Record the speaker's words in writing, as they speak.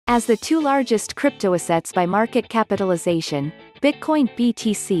As the two largest cryptoassets by market capitalization, Bitcoin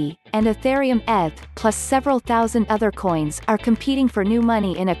BTC, and Ethereum ETH, plus several thousand other coins, are competing for new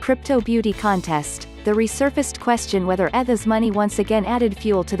money in a crypto beauty contest, the resurfaced question whether ETH is money once again added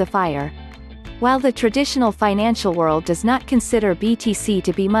fuel to the fire. While the traditional financial world does not consider BTC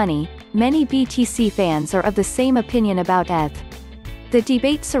to be money, many BTC fans are of the same opinion about ETH. The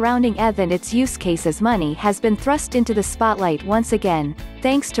debate surrounding ETH and its use case as money has been thrust into the spotlight once again,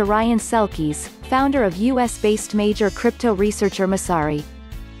 thanks to Ryan Selkis, founder of US-based major crypto researcher Messari.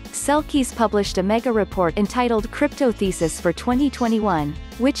 Selkis published a mega report entitled Crypto Thesis for 2021,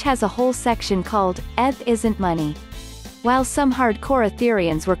 which has a whole section called ETH Isn't Money. While some hardcore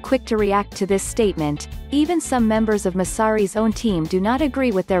Ethereans were quick to react to this statement, even some members of Messari's own team do not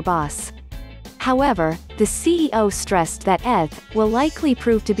agree with their boss. However, the CEO stressed that ETH will likely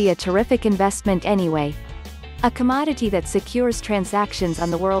prove to be a terrific investment anyway. A commodity that secures transactions on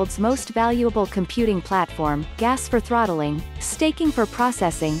the world's most valuable computing platform, gas for throttling, staking for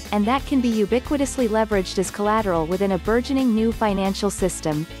processing, and that can be ubiquitously leveraged as collateral within a burgeoning new financial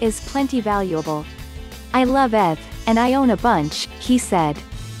system, is plenty valuable. "I love ETH, and I own a bunch," he said.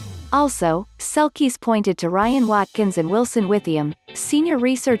 Also, Selkis pointed to Ryan Watkins and Withiam, senior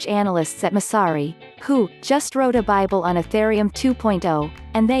research analysts at Messari, who just wrote a Bible on Ethereum 2.0,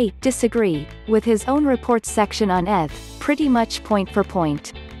 and they disagree with his own reports section on ETH, pretty much point for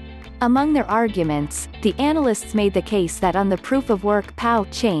point. Among their arguments, the analysts made the case that on the proof-of-work POW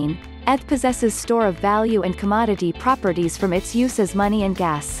chain, ETH possesses store of value and commodity properties from its use as money and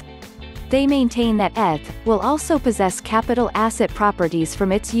gas. They maintain that ETH will also possess capital asset properties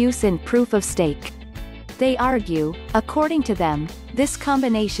from its use in proof-of-stake. They argue, according to them, this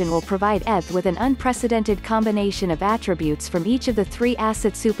combination will provide ETH with an unprecedented combination of attributes from each of the three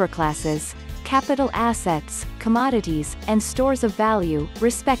asset superclasses: capital assets, commodities, and stores of value,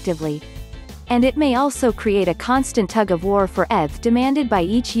 respectively. And it may also create a constant tug-of-war for ETH demanded by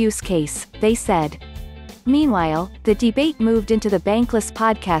each use case, they said. Meanwhile, the debate moved into the Bankless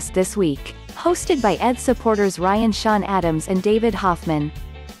podcast this week, hosted by ETH supporters Ryan Sean Adams and David Hoffman.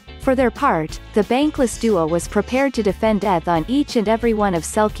 For their part, the Bankless duo was prepared to defend ETH on each and every one of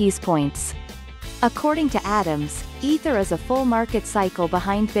Selkis' points. According to Adams, Ether is a full market cycle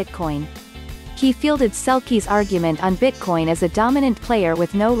behind Bitcoin. He fielded Selkis' argument on Bitcoin as a dominant player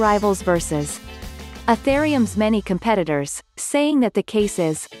with no rivals versus Ethereum's many competitors, saying that the case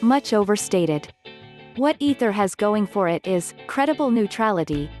is much overstated. What Ether has going for it is credible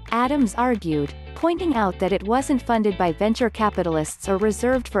neutrality, Adams argued, pointing out that it wasn't funded by venture capitalists or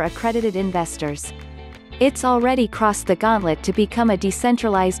reserved for accredited investors. It's already crossed the gauntlet to become a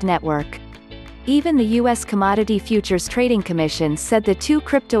decentralized network. Even the U.S. Commodity Futures Trading Commission said the two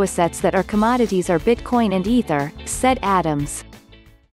cryptoassets that are commodities are Bitcoin and Ether, said Adams.